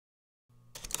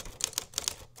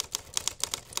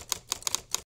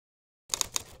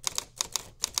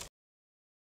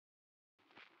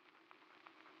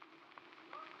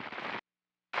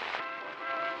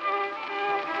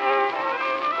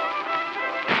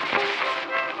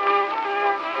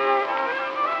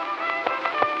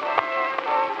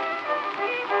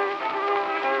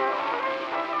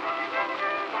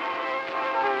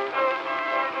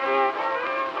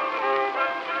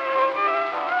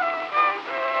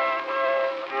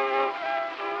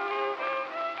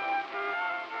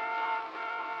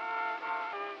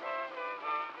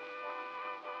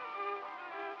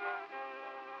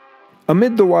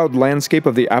Amid the wild landscape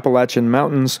of the Appalachian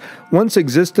Mountains, once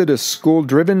existed a school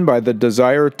driven by the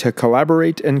desire to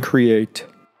collaborate and create.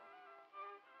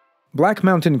 Black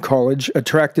Mountain College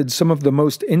attracted some of the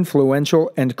most influential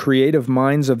and creative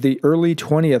minds of the early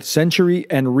 20th century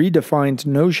and redefined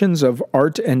notions of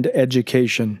art and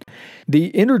education.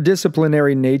 The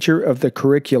interdisciplinary nature of the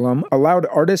curriculum allowed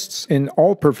artists in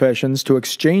all professions to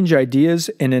exchange ideas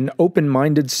in an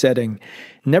open-minded setting.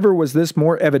 Never was this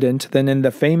more evident than in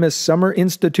the famous Summer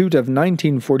Institute of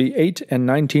 1948 and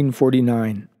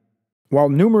 1949. While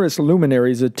numerous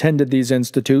luminaries attended these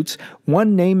institutes,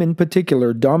 one name in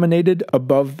particular dominated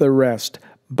above the rest: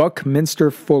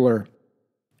 Buckminster Fuller.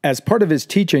 As part of his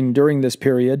teaching during this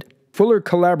period, Fuller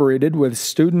collaborated with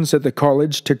students at the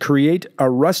college to create a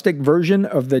rustic version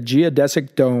of the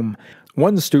geodesic dome.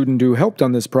 One student who helped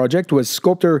on this project was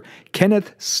sculptor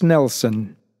Kenneth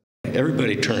Snelson.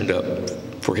 Everybody turned up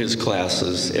for his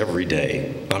classes every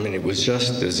day. I mean, it was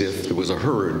just as if there was a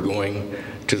herd going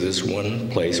to this one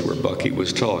place where Bucky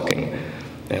was talking.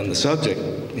 And his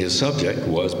subject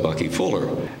was Bucky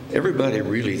Fuller. Everybody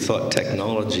really thought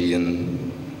technology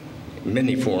in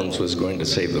many forms was going to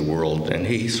save the world, and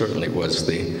he certainly was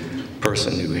the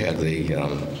person who had the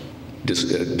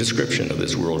description of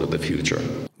this world of the future.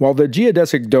 While the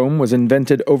geodesic dome was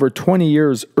invented over 20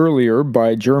 years earlier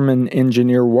by German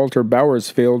engineer Walter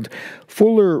Bauersfeld,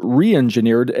 Fuller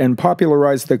re-engineered and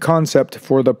popularized the concept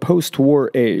for the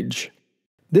post-war age.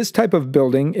 This type of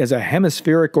building is a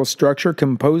hemispherical structure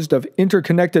composed of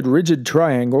interconnected rigid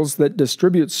triangles that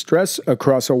distribute stress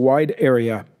across a wide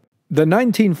area. The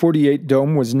 1948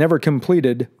 dome was never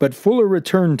completed, but Fuller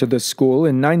returned to the school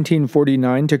in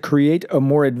 1949 to create a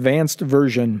more advanced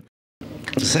version.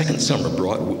 The second summer,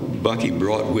 Bucky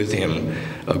brought with him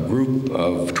a group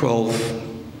of 12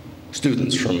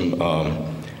 students from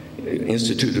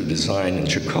Institute of Design in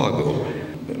Chicago.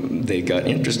 They got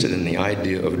interested in the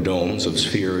idea of domes, of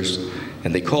spheres,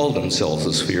 and they called themselves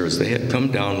the spheres. They had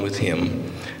come down with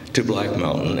him to Black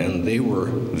Mountain, and they were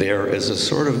there as a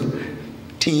sort of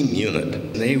team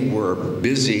unit. They were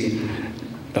busy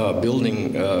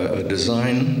building a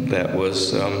design that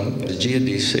was a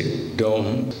geodesic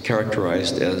dome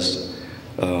characterized as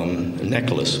a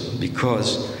necklace,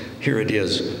 because here it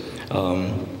is,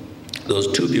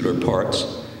 those tubular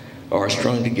parts are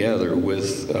strung together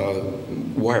with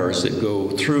wires that go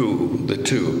through the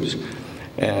tubes.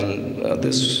 And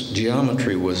this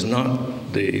geometry was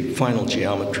not the final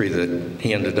geometry that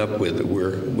he ended up with, that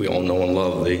we all know and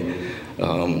love, the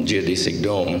geodesic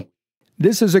dome.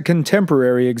 This is a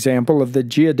contemporary example of the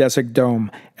geodesic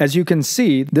dome. As you can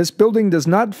see, this building does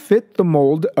not fit the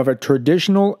mold of a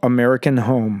traditional American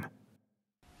home.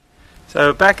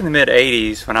 So back in the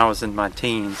mid-'80s, when I was in my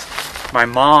teens, my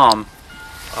mom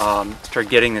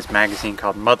started getting this magazine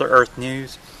called Mother Earth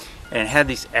News, and it had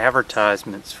these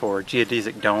advertisements for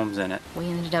geodesic domes in it. We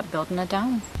ended up building a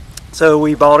dome. So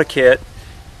we bought a kit,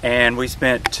 and we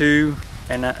spent 2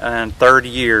 and 30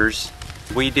 years.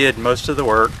 We did most of the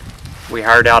work. We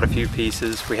hired out a few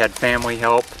pieces. We had family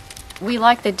help. We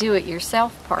like the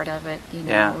do-it-yourself part of it. You know,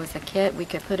 yeah. It was a kit. We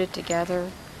could put it together,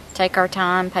 take our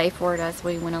time, pay for it as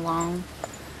we went along,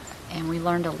 and we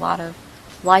learned a lot of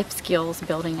life skills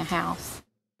building a house.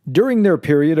 During their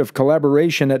period of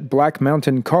collaboration at Black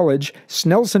Mountain College,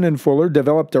 Snelson and Fuller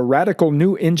developed a radical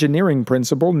new engineering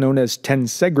principle known as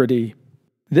tensegrity.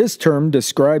 This term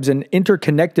describes an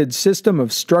interconnected system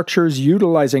of structures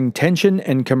utilizing tension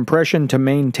and compression to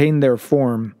maintain their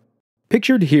form.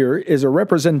 Pictured here is a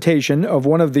representation of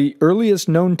one of the earliest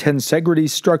known tensegrity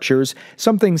structures,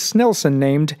 something Snelson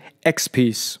named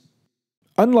X-piece.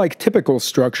 Unlike typical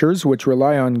structures, which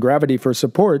rely on gravity for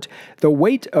support, the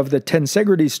weight of the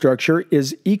tensegrity structure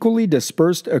is equally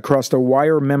dispersed across the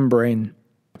wire membrane.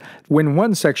 When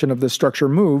one section of the structure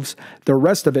moves, the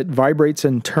rest of it vibrates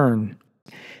in turn.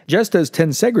 Just as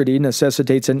tensegrity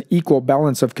necessitates an equal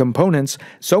balance of components,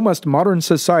 so must modern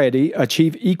society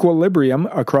achieve equilibrium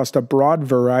across a broad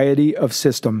variety of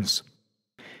systems.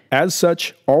 As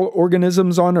such, all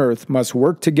organisms on Earth must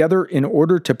work together in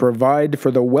order to provide for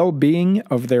the well-being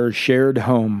of their shared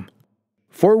home.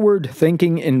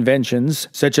 Forward-thinking inventions,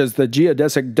 such as the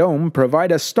geodesic dome,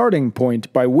 provide a starting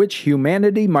point by which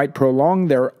humanity might prolong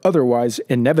their otherwise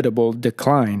inevitable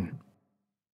decline.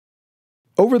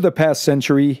 Over the past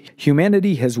century,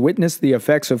 humanity has witnessed the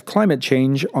effects of climate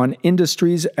change on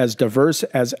industries as diverse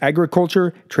as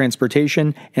agriculture,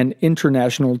 transportation, and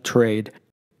international trade.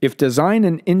 If design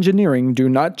and engineering do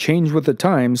not change with the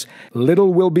times,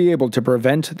 little will be able to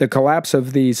prevent the collapse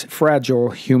of these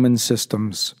fragile human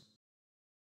systems.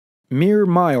 Mere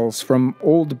miles from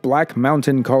old Black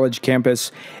Mountain College campus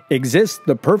exists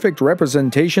the perfect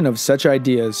representation of such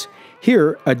ideas.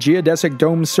 Here, a geodesic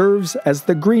dome serves as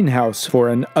the greenhouse for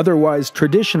an otherwise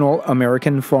traditional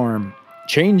American farm.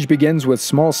 Change begins with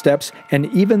small steps, and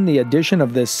even the addition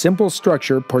of this simple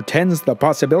structure portends the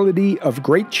possibility of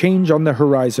great change on the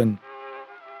horizon.